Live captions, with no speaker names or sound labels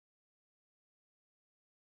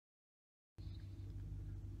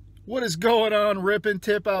What is going on,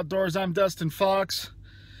 Rip&Tip Outdoors? I'm Dustin Fox.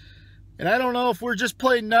 And I don't know if we're just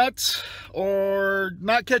playing nuts or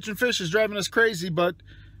not catching fish is driving us crazy, but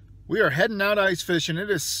we are heading out ice fishing. It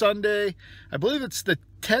is Sunday. I believe it's the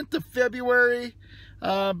 10th of February,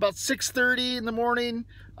 about 6:30 in the morning.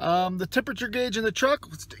 The temperature gauge in the truck,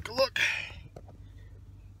 let's take a look.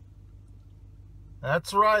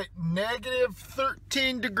 That's right, negative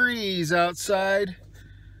 13 degrees outside.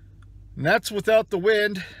 And that's without the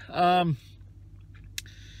wind. Yeah,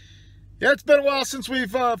 it's been a while since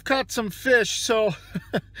we've caught some fish, so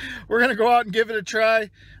we're gonna go out and give it a try.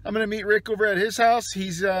 I'm gonna meet Rick over at his house.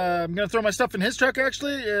 I'm gonna throw my stuff in his truck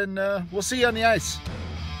actually, and we'll see you on the ice.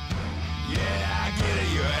 Yeah, I get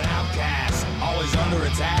it, you're an outcast, always under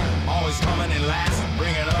attack, always coming in last,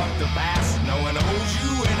 bringing up the past. No one owes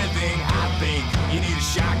you anything. I think you need a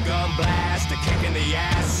shotgun blast, a kick in the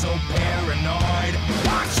ass, so paranoid.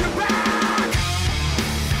 Watch your back.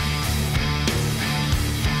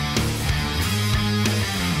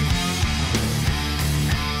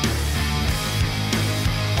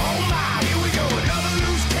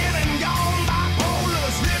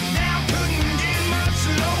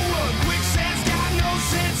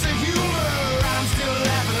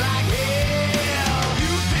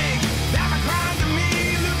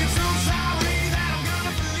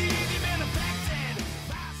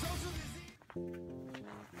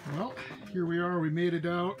 Well, here we are, we made it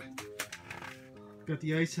out. Got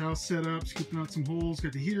the ice house set up, scooping out some holes,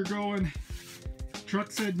 got the heater going.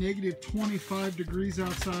 Truck said negative 25 degrees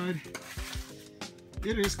outside.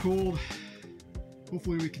 It is cold.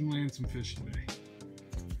 Hopefully we can land some fish today.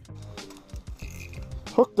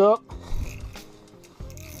 Hooked up.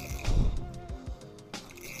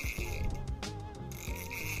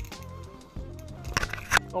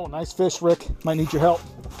 Oh, nice fish, Rick. Might need your help.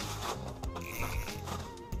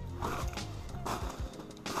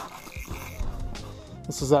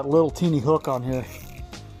 This is that little teeny hook on here.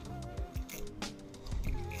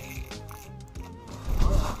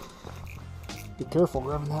 Be careful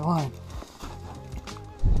grabbing that line.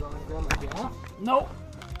 You want to grab my gaff? Nope.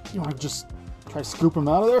 You want to just try to scoop him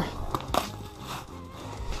out of there?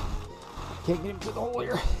 Can't get him to the hole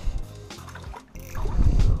here.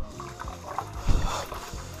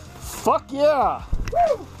 Fuck yeah!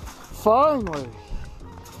 Woo! Finally!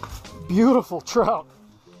 Beautiful trout.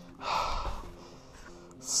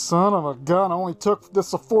 Son of a gun, I only took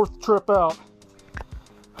this a 4th trip out.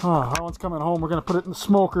 That one's coming home. We're gonna put it in the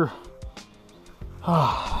smoker.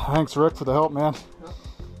 Thanks, Rick, for the help, man.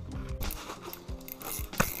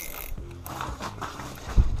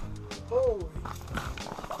 Holy.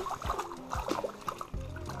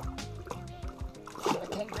 I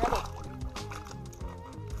can't grab it.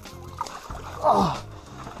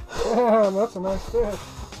 Damn, that's a nice fish.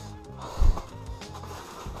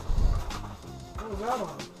 What was that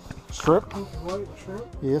on? Shrimp? Pink and white shrimp?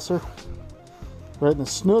 Yes, sir. Right in the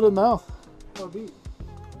snoot and mouth. How deep?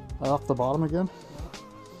 Off the bottom again.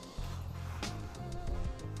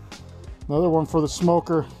 Another one for the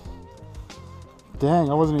smoker. Dang,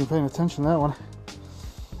 I wasn't even paying attention to that one.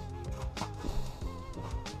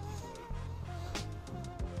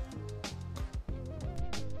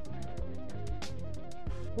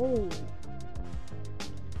 Holy.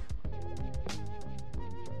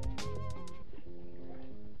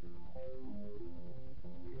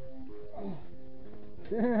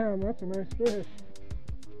 Damn, that's a nice fish.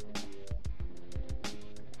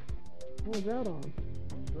 What was that on?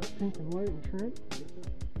 Pink and white and shrimp?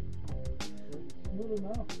 Snoot and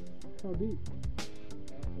mouth. How deep?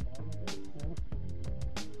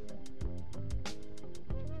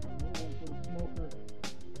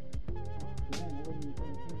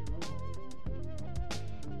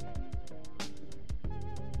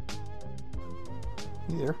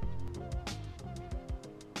 There.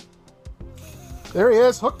 There he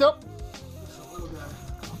is, hooked up.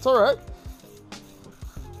 It's all right.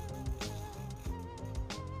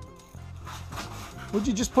 What'd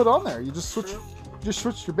you just put on there? You just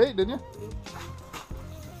switched your bait, didn't you?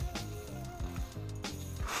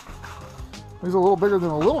 He's a little bigger than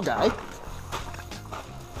a little guy. I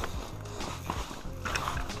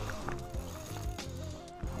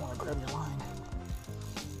want to grab your line.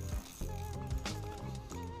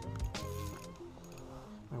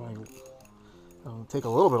 I'll take a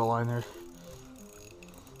little bit of line there.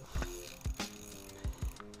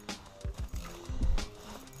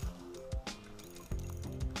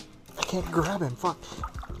 I can't grab him, fuck.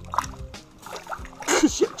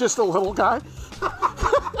 Shit, just a little guy.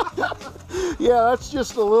 Yeah, that's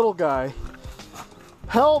just a little guy.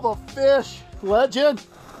 Hell of a fish, legend.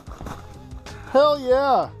 Hell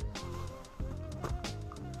yeah.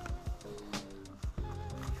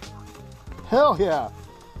 Hell yeah.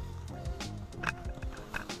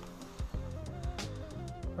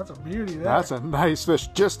 That's a beauty there. That's a nice fish.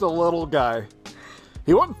 Just a little guy.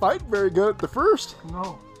 He wasn't fighting very good at the first.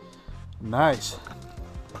 No. Nice.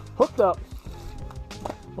 Hooked up.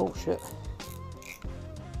 Oh shit.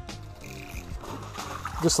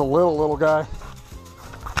 Just a little guy.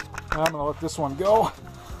 I'm gonna let this one go.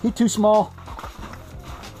 He's too small.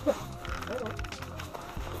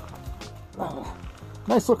 Oh,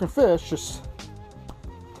 nice looking fish, just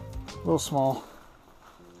a little small.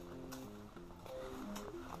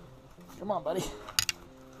 Come on, buddy.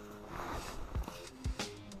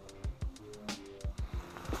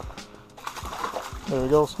 There we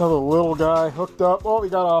go. It's another little guy hooked up. Oh, he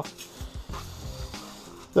got off.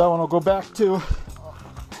 That one will go back to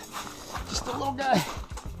just a little guy.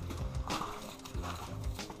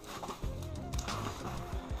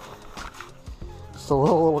 Just a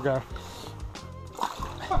little guy.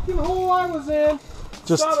 Fucking hole I was in.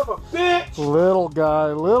 Just son of a bitch. Little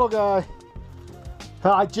guy.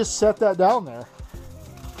 I just set that down there.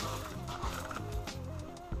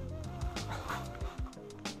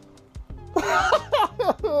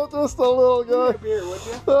 Just a little guy. Give me a beer, would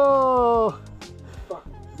you? Oh.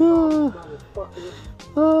 Motherfucker.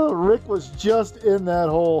 Oh, Rick was just in that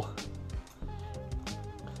hole.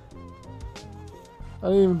 I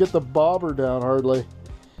didn't even get the bobber down hardly.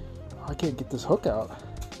 I can't get this hook out.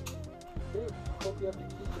 Dude, I hope you have to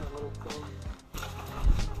keep that little thing.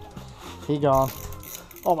 He gone.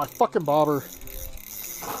 Oh, my fucking bobber.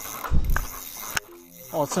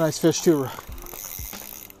 Oh, it's a nice fish too.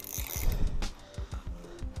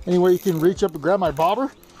 Any way you can reach up and grab my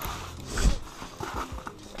bobber?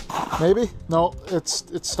 Maybe? No, it's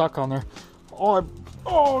stuck on there. Oh,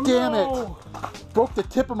 damn no. it. Broke the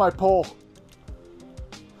tip of my pole.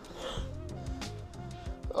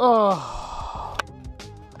 Oh.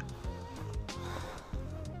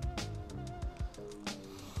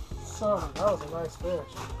 Son, that was a nice fish.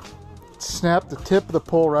 Snapped the tip of the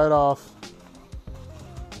pole right off.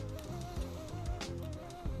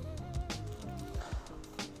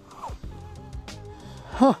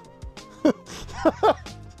 Huh.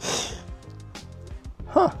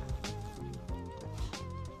 Huh.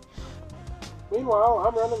 Meanwhile,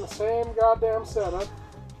 I'm running the same goddamn setup.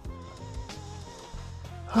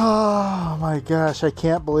 Oh my gosh, I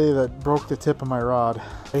can't believe it broke the tip of my rod.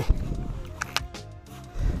 Hey.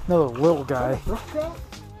 Another little guy.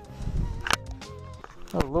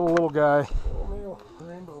 Another little guy. Oh,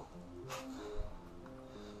 rainbow.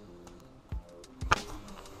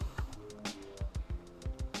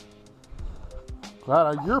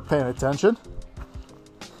 Glad you're paying attention.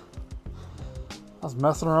 I was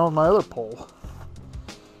messing around with my other pole.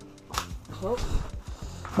 Oh.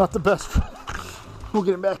 Not the best. We'll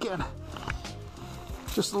get him back in.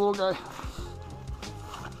 Just a little guy.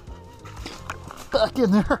 Back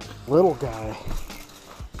in there. Little guy.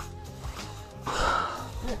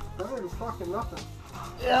 Yeah, better than fucking nothing.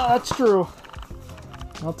 Yeah, that's true.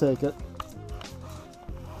 I'll take it.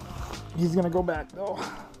 He's gonna go back though.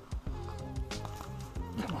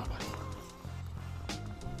 Come on, buddy.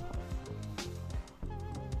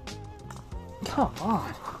 Come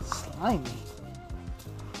on. Slimy.